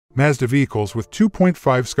Mazda vehicles with 2.5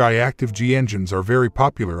 Skyactiv-G engines are very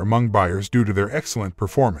popular among buyers due to their excellent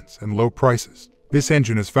performance and low prices. This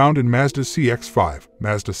engine is found in Mazda CX-5,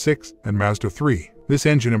 Mazda 6, and Mazda 3. This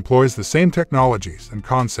engine employs the same technologies and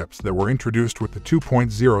concepts that were introduced with the 2.0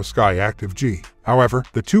 Skyactiv-G. However,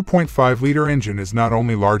 the 2.5-liter engine is not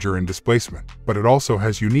only larger in displacement, but it also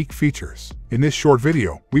has unique features. In this short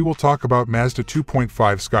video, we will talk about Mazda 2.5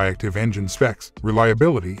 Skyactiv engine specs,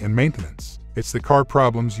 reliability, and maintenance. It's the Car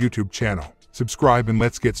Problems YouTube channel. Subscribe and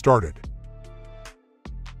let's get started.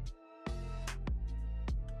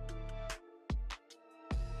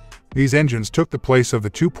 These engines took the place of the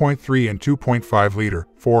 2.3 and 2.5-liter,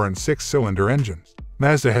 4- and 6-cylinder engines.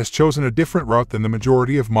 Mazda has chosen a different route than the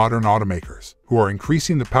majority of modern automakers, who are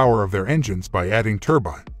increasing the power of their engines by adding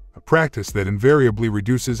turbine, a practice that invariably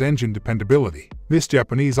reduces engine dependability. This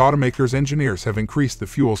Japanese automaker's engineers have increased the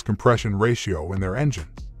fuel's compression ratio in their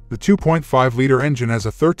engines. The 2.5-liter engine has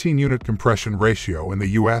a 13-unit compression ratio in the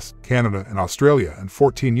US, Canada, and Australia, and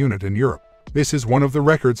 14-unit in Europe. This is one of the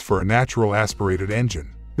records for a natural aspirated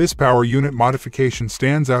engine. This power unit modification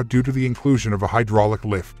stands out due to the inclusion of a hydraulic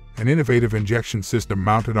lift, an innovative injection system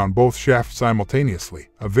mounted on both shafts simultaneously,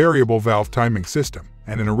 a variable valve timing system,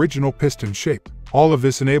 and an original piston shape. All of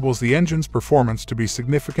this enables the engine's performance to be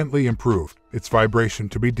significantly improved, its vibration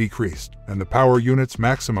to be decreased, and the power unit's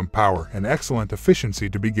maximum power and excellent efficiency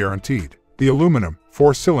to be guaranteed. The aluminum,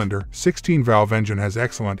 4-cylinder, 16-valve engine has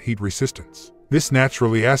excellent heat resistance. This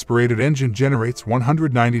naturally aspirated engine generates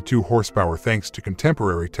 192 horsepower thanks to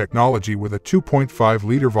contemporary technology with a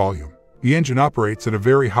 2.5-liter volume. The engine operates at a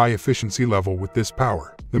very high efficiency level with this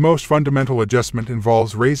power. The most fundamental adjustment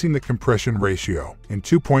involves raising the compression ratio. In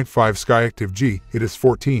 2.5 Skyactiv-G, it is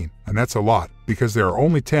 14, and that's a lot, because there are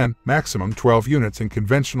only 10, maximum 12 units in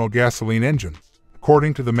conventional gasoline engines.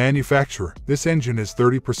 According to the manufacturer, this engine is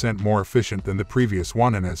 30% more efficient than the previous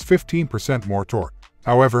one and has 15% more torque.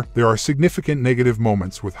 However, there are significant negative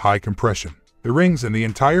moments with high compression. The rings and the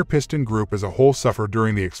entire piston group as a whole suffer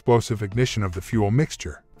during the explosive ignition of the fuel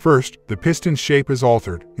mixture. First, the piston shape is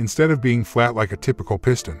altered. Instead of being flat like a typical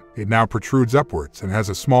piston, it now protrudes upwards and has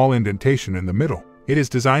a small indentation in the middle. It is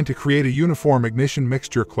designed to create a uniform ignition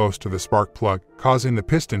mixture close to the spark plug, causing the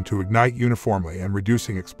piston to ignite uniformly and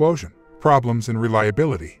reducing explosion. Problems in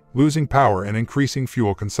reliability, losing power and increasing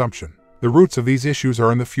fuel consumption. The roots of these issues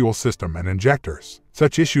are in the fuel system and injectors.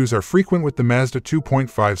 Such issues are frequent with the Mazda 2.5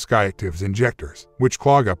 Skyactiv's injectors, which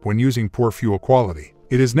clog up when using poor fuel quality.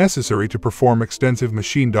 It is necessary to perform extensive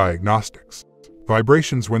machine diagnostics.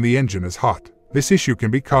 Vibrations when the engine is hot. This issue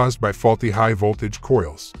can be caused by faulty high-voltage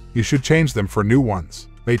coils. You should change them for new ones.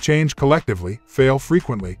 They change collectively, fail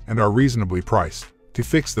frequently, and are reasonably priced. To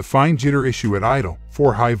fix the fine jitter issue at idle,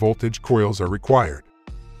 4 high-voltage coils are required.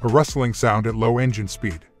 A rustling sound at low engine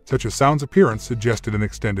speed. Such a sound's appearance suggested an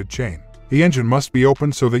extended chain. The engine must be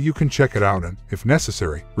opened so that you can check it out and, if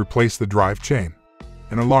necessary, replace the drive chain.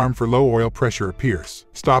 An alarm for low oil pressure appears.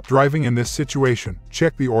 Stop driving in this situation,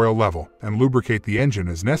 check the oil level, and lubricate the engine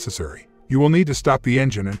as necessary. You will need to stop the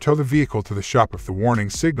engine and tow the vehicle to the shop if the warning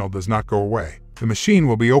signal does not go away. The machine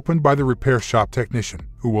will be opened by the repair shop technician,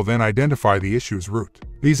 who will then identify the issue's root.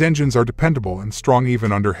 These engines are dependable and strong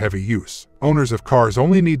even under heavy use. Owners of cars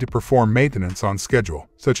only need to perform maintenance on schedule,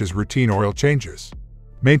 such as routine oil changes.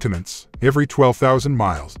 Maintenance. Every 12,000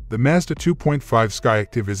 miles, the Mazda 2.5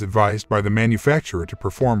 Skyactiv is advised by the manufacturer to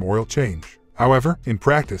perform oil change. However, in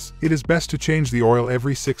practice, it is best to change the oil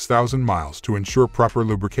every 6,000 miles to ensure proper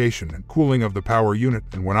lubrication and cooling of the power unit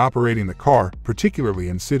and when operating the car, particularly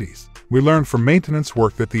in cities. We learned from maintenance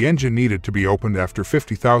work that the engine needed to be opened after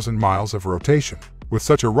 50,000 miles of rotation. With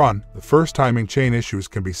such a run, the first timing chain issues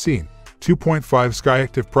can be seen. 2.5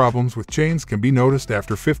 Skyactiv problems with chains can be noticed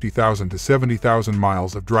after 50,000 to 70,000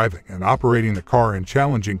 miles of driving and operating the car in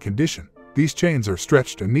challenging condition. These chains are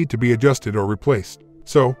stretched and need to be adjusted or replaced.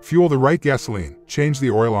 So, fuel the right gasoline, change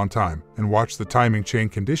the oil on time, and watch the timing chain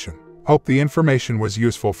condition. Hope the information was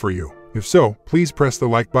useful for you. If so, please press the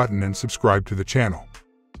like button and subscribe to the channel.